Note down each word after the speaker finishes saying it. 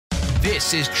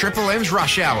This is Triple M's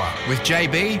Rush Hour with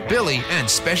JB, Billy and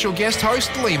special guest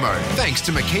host Limo. Thanks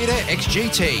to Makita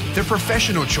XGT, the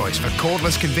professional choice for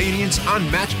cordless convenience,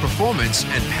 unmatched performance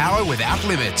and power without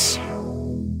limits.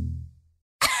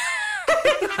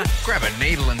 Grab a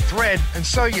needle and thread and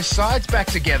sew your sides back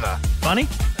together. Funny?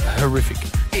 Horrific.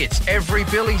 It's every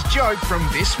Billy's joke from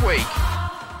this week.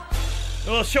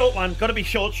 Well, a short one. Got to be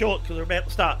short, because we're about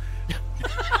to start.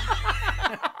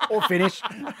 Or finish.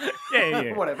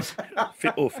 Yeah. Whatever.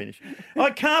 Or finish. I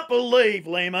can't believe,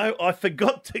 Limo, I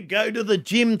forgot to go to the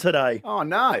gym today. Oh,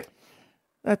 no.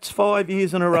 That's 5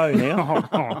 years in a row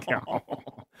now.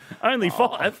 Only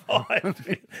five?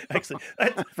 Five. Actually,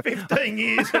 that's 15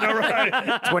 years in a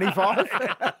row. 25?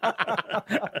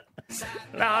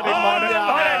 No, I didn't mind it.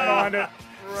 I didn't mind it.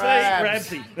 See,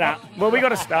 Rabsy. Nah. Well, we got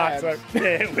to start, so.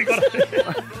 Yeah, we got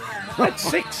to. That's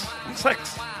six.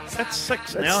 That's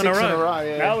six now in a row.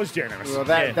 Yeah. That was generous. Well,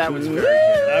 that was very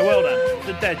No, well done. It's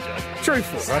a dad joke.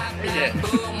 Truthful, right? Yeah.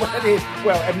 Well, it is.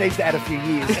 Well, it needs to add a few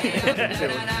years.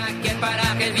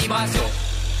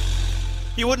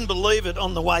 You wouldn't believe it,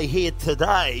 on the way here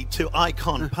today to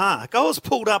Icon Park, I was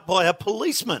pulled up by a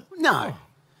policeman. No.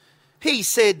 He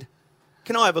said,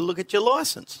 "Can I have a look at your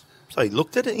licence?" So he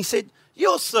looked at it and he said,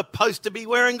 "You're supposed to be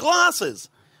wearing glasses."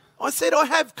 I said, "I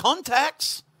have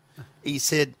contacts." He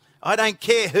said, "I don't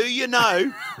care who you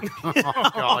know." Oh,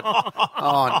 God.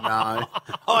 Oh, no.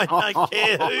 I don't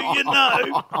care who you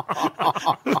know.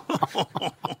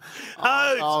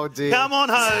 Hose. Oh, dear. Come on,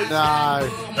 Hose. No.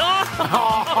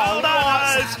 Well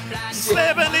done, Hose.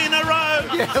 7 in a row.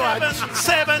 Yeah,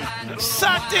 Seven.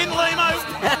 Sucked in, Limo.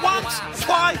 Once,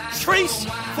 twice, thrice,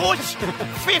 fourth,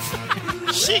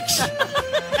 fifth, sixth,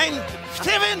 and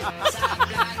 7.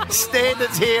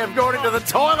 Standards here have gone into the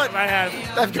toilet. They have.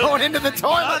 They've gone into the No,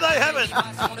 toilet. they haven't.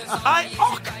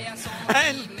 8,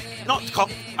 and not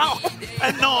cock,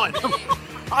 and 9.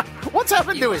 What's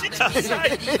happened to it?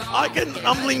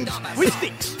 I'm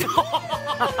linguistics.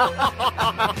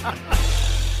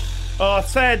 Oh,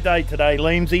 sad day today,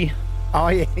 Leamsy. Oh,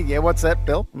 yeah. What's that,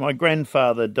 Bill? My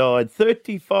grandfather died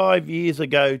 35 years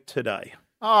ago today.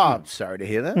 Oh, I'm sorry to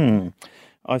hear that.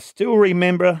 I still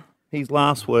remember his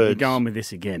last We're words. going with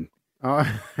this again. Oh,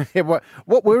 yeah,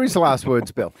 what were his last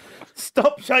words, Bill?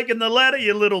 Stop shaking the ladder,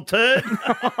 you little turd.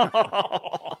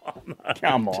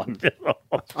 Come on.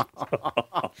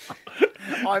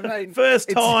 I mean, First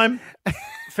time.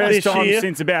 First This time year.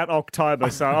 since about October,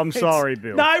 so I'm sorry,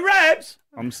 Bill. No, Rabs.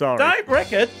 I'm sorry. Don't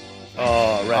wreck it.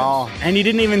 Oh, Rabs. Oh, And you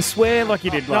didn't even swear like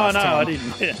you did no, last I time.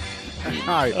 didn't. Yeah.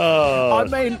 no. Oh. I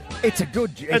mean, it's a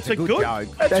good joke. That's a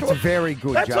very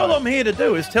good That's joke. all I'm here to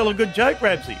do is tell a good joke,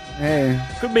 Rabsy. Yeah.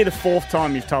 Could be the 4th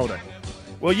time you've told it.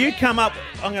 Well, you come up.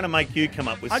 I'm going to make you come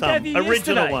up with I some gave you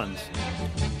original yesterday. ones.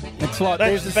 It's like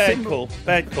That's there's a bad symbol. call.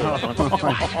 Bad call.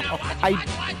 Hey,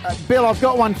 Bill, I've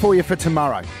got one for you for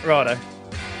tomorrow, Righto.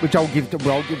 which I'll give to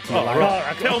you later.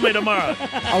 Right. Tell me tomorrow.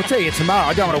 I'll tell you tomorrow.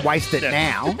 I don't want to waste it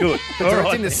now. Good. But All it's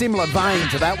right. in a similar vein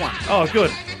to that one. Oh,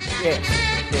 good.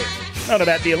 Yes. Not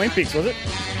about the Olympics, was it?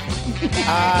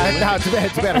 No, it's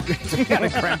about a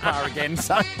grandpa again.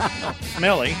 So.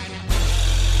 Smelly.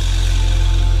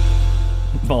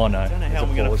 Oh, no. I don't know how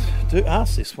I'm going to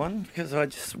ask this one because I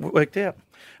just worked out.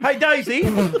 Hey, Daisy.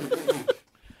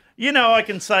 You know I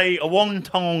can say a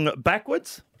wonton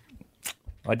backwards?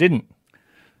 I didn't.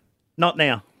 Not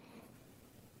now.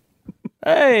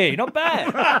 Hey, not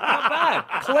bad. Not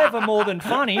bad. Clever more than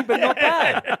funny, but not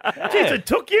bad. Jeez, it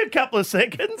took you a couple of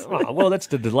seconds. Oh, well, that's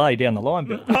the delay down the line,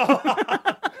 Bill.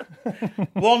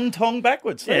 Wonton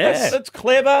backwards. Yeah. That's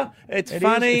clever. It's It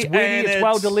funny. is, it's witty, and it's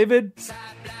well delivered.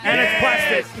 And it's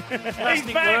plastic.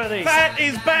 He's back. worthy. Fat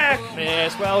is back.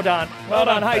 Yes, well done. Well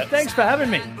done. Hey, Fat. thanks for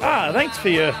having me. Thanks for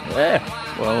your...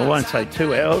 Well, I won't say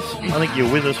 2 hours. I think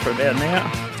you're with us for about an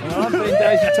hour. Well, I've been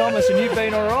Daisy Thomas and you've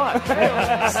been all right.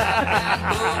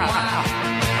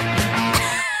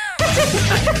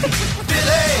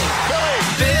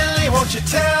 Billy, won't you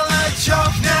tell a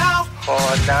joke now?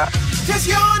 Oh, nah. 'Cause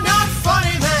you're not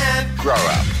funny, man. Grow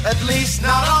up. At least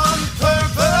not on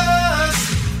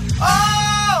purpose.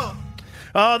 Oh!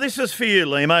 Oh, this is for you,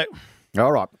 Limo.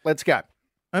 All right, let's go.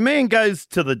 A man goes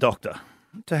to the doctor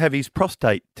to have his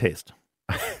prostate test.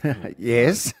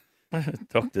 Yes.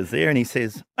 Doctor's there and he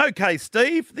says, "Okay,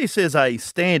 Steve, this is a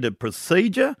standard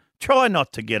procedure. Try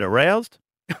not to get aroused."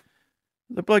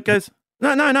 The bloke goes,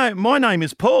 No, my name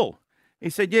is Paul." He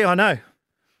said, "Yeah, I know.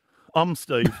 I'm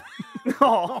Steve."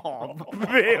 Oh,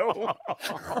 Bill.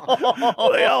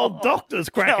 The old doctor's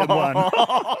cracking one.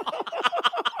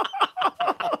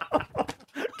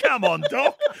 Come on,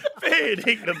 Doc. Fair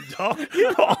dinkum, Doc.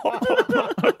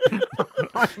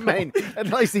 I mean, at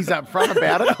least he's upfront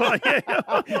about it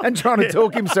and trying to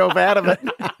talk himself out of it.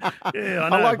 Yeah, I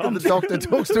know. I like that the doctor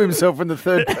talks to himself in the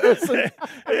third person.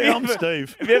 Yeah, I'm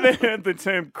Steve. Have you ever heard the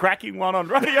term cracking one on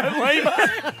Radio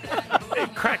Lima?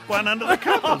 Crack one under the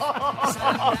covers.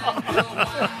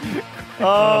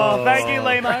 Oh, thank you,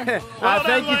 Limo.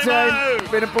 Thank you,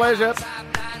 team. Been a pleasure.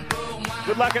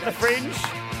 Good luck at the Fringe.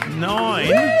 9.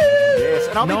 Yes,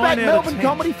 and I'll be 9 back out of Melbourne 10.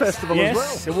 Comedy Festival as well.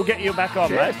 Yes, so we'll get you back on,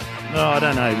 Yes. mate. No, I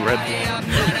don't know, Red.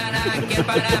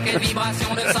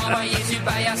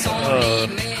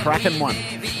 Cracking one.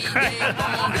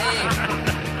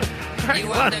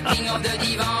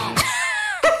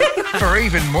 For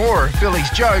even more of Billy's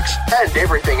jokes and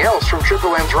everything else from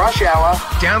Triple M's Rush Hour,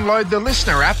 download the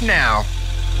Listener app now.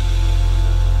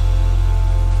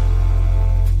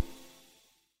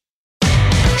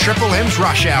 Triple M's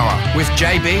Rush Hour with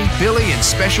JB, Billy and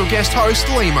special guest host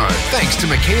Limo. Thanks to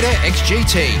Makita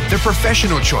XGT, the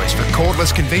professional choice for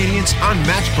cordless convenience,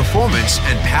 unmatched performance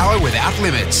and power without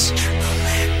limits.